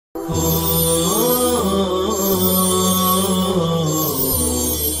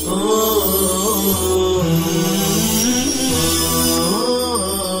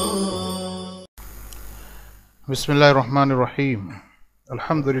Bismillahirrahmanirrahim.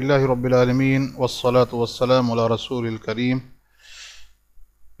 Alhamdulillahi Rabbil Alameen. Wassalatu wassalamu ala Rasulil Kareem.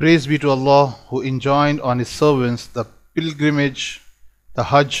 Praise be to Allah who enjoined on His servants the pilgrimage, the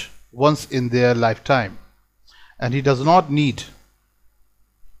Hajj, once in their lifetime. And He does not need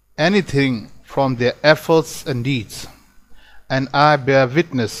anything from their efforts and deeds. And I bear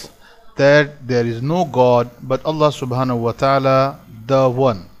witness that there is no God but Allah subhanahu wa ta'ala, the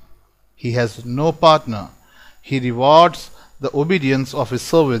One. He has no partner. He rewards the obedience of His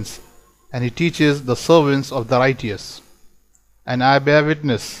servants, and He teaches the servants of the righteous. And I bear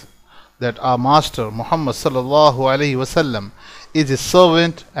witness that our Master Muhammad sallallahu alaihi wasallam is His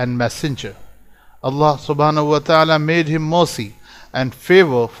servant and messenger. Allah subhanahu wa ta'ala made him mercy and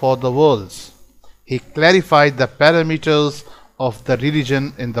favor for the worlds. He clarified the parameters of the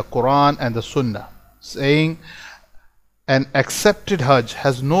religion in the Quran and the Sunnah, saying, an accepted Hajj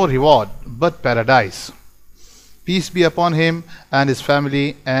has no reward but paradise. Peace be upon him and his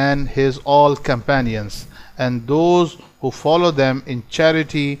family and his all companions, and those who follow them in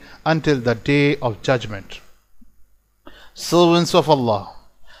charity until the day of judgment. Servants of Allah,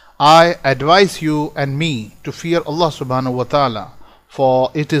 I advise you and me to fear Allah subhanahu wa ta'ala,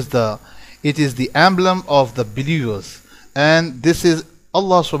 for it is the emblem of the believers, and this is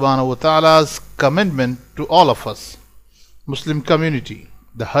Allah subhanahu wa ta'ala's commandment to all of us. Muslim community,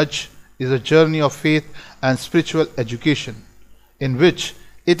 the Hajj is a journey of faith and spiritual education, in which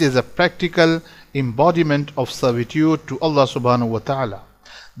it is a practical embodiment of servitude to Allah subhanahu wa ta'ala.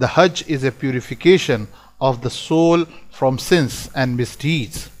 The Hajj is a purification of the soul from sins and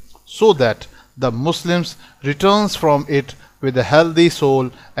misdeeds, so that the Muslims returns from it with a healthy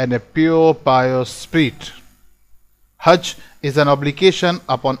soul and a pure pious spirit. Hajj is an obligation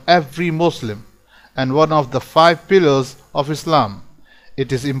upon every Muslim and one of the 5 pillars of Islam.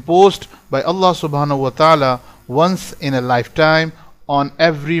 It is imposed by Allah subhanahu wa ta'ala once in a lifetime on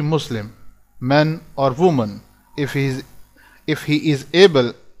every Muslim, man or woman, if he is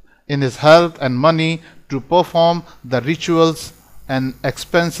able in his health and money to perform the rituals and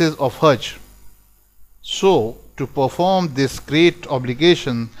expenses of Hajj. So, to perform this great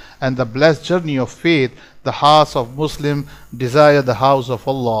obligation and the blessed journey of faith, the hearts of Muslims desire the house of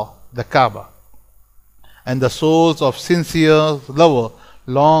Allah, the Kaaba, and the souls of sincere lovers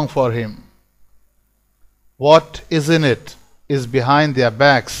long for Him. What is in it is behind their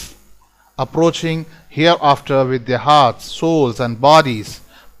backs, approaching hereafter with their hearts, souls and bodies,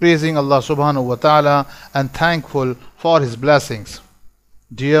 praising Allah subhanahu wa ta'ala and thankful for His blessings.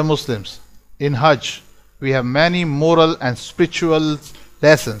 Dear Muslims, in Hajj we have many moral and spiritual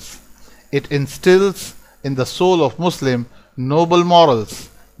lessons. It instills in the soul of Muslim noble morals,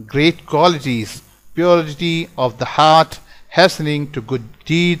 great qualities, purity of the heart, hastening to good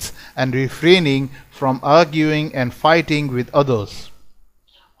deeds and refraining from arguing and fighting with others.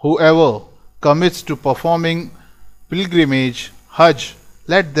 Whoever commits to performing pilgrimage, Hajj,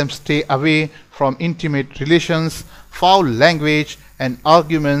 let them stay away from intimate relations, foul language and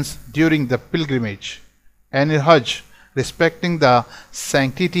arguments during the pilgrimage, and in Hajj, respecting the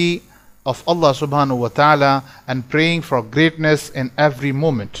sanctity of Allah subhanahu wa ta'ala and praying for greatness in every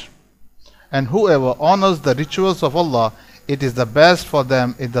moment. And whoever honors the rituals of Allah, it is the best for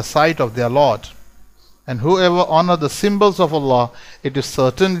them in the sight of their Lord. And whoever honors the symbols of Allah, it is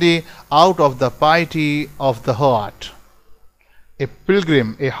certainly out of the piety of the heart. A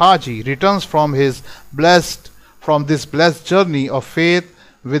pilgrim, a Haji, returns from this blessed journey of faith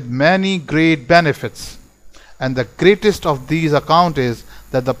with many great benefits. And the greatest of these account is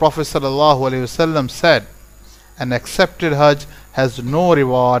that the Prophet ﷺ said, an accepted Hajj has no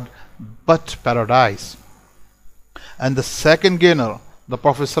reward but paradise. And the second gainer, the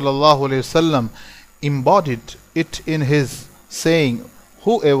Prophet ﷺ, embodied it in his saying,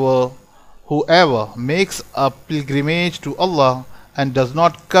 whoever makes a pilgrimage to Allah and does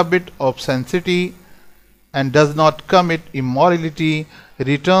not covet obscenity and does not commit immorality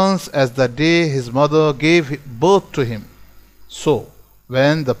returns as the day his mother gave birth to him. So,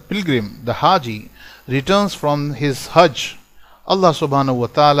 when the pilgrim, the Haji, returns from his Hajj, Allah subhanahu wa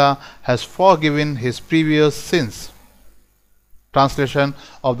ta'ala has forgiven his previous sins. Translation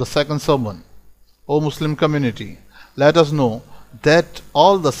of the second sermon. O Muslim community, let us know that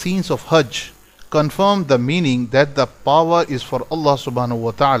all the scenes of Hajj confirm the meaning that the power is for Allah subhanahu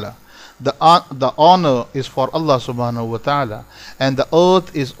wa ta'ala, the honor is for Allah subhanahu wa ta'ala, and the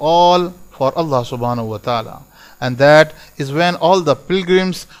earth is all for Allah subhanahu wa ta'ala, and that is when all the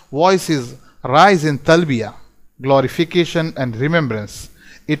pilgrims' voices rise in talbiyah, glorification and remembrance.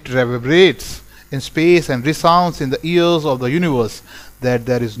 It reverberates in space and resounds in the ears of the universe that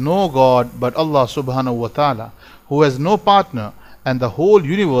there is no God but Allah subhanahu wa ta'ala, who has no partner, and the whole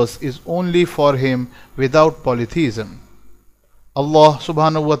universe is only for Him without polytheism. Allah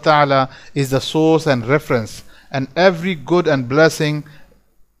subhanahu wa ta'ala is the source and reference, and every good and blessing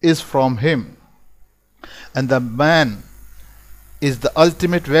is from Him. And the man is the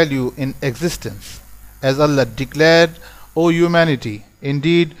ultimate value in existence. As Allah declared, O humanity,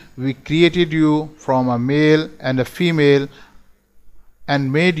 indeed we created you from a male and a female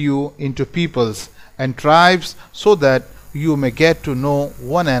and made you into peoples and tribes so that you may get to know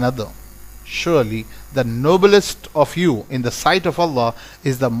one another. Surely the noblest of you in the sight of Allah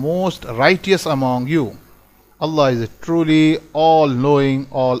is the most righteous among you. Allah is truly all-knowing,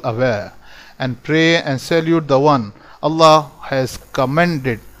 all-aware. And pray and salute the one Allah has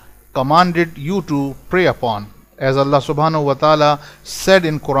commanded you to pray upon. As Allah subhanahu wa ta'ala said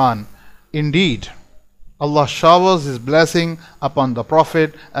in Quran, indeed, Allah showers His blessing upon the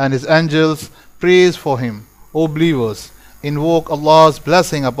Prophet and His angels. Praise for him, O believers. Invoke Allah's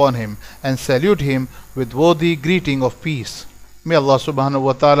blessing upon him and salute him with worthy greeting of peace. May Allah subhanahu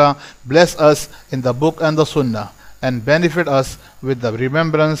wa ta'ala bless us in the book and the sunnah and benefit us with the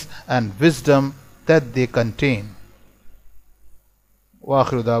remembrance and wisdom that they contain. Wa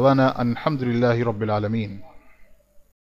akhiru da'wana alhamdulillahi rabbil alameen.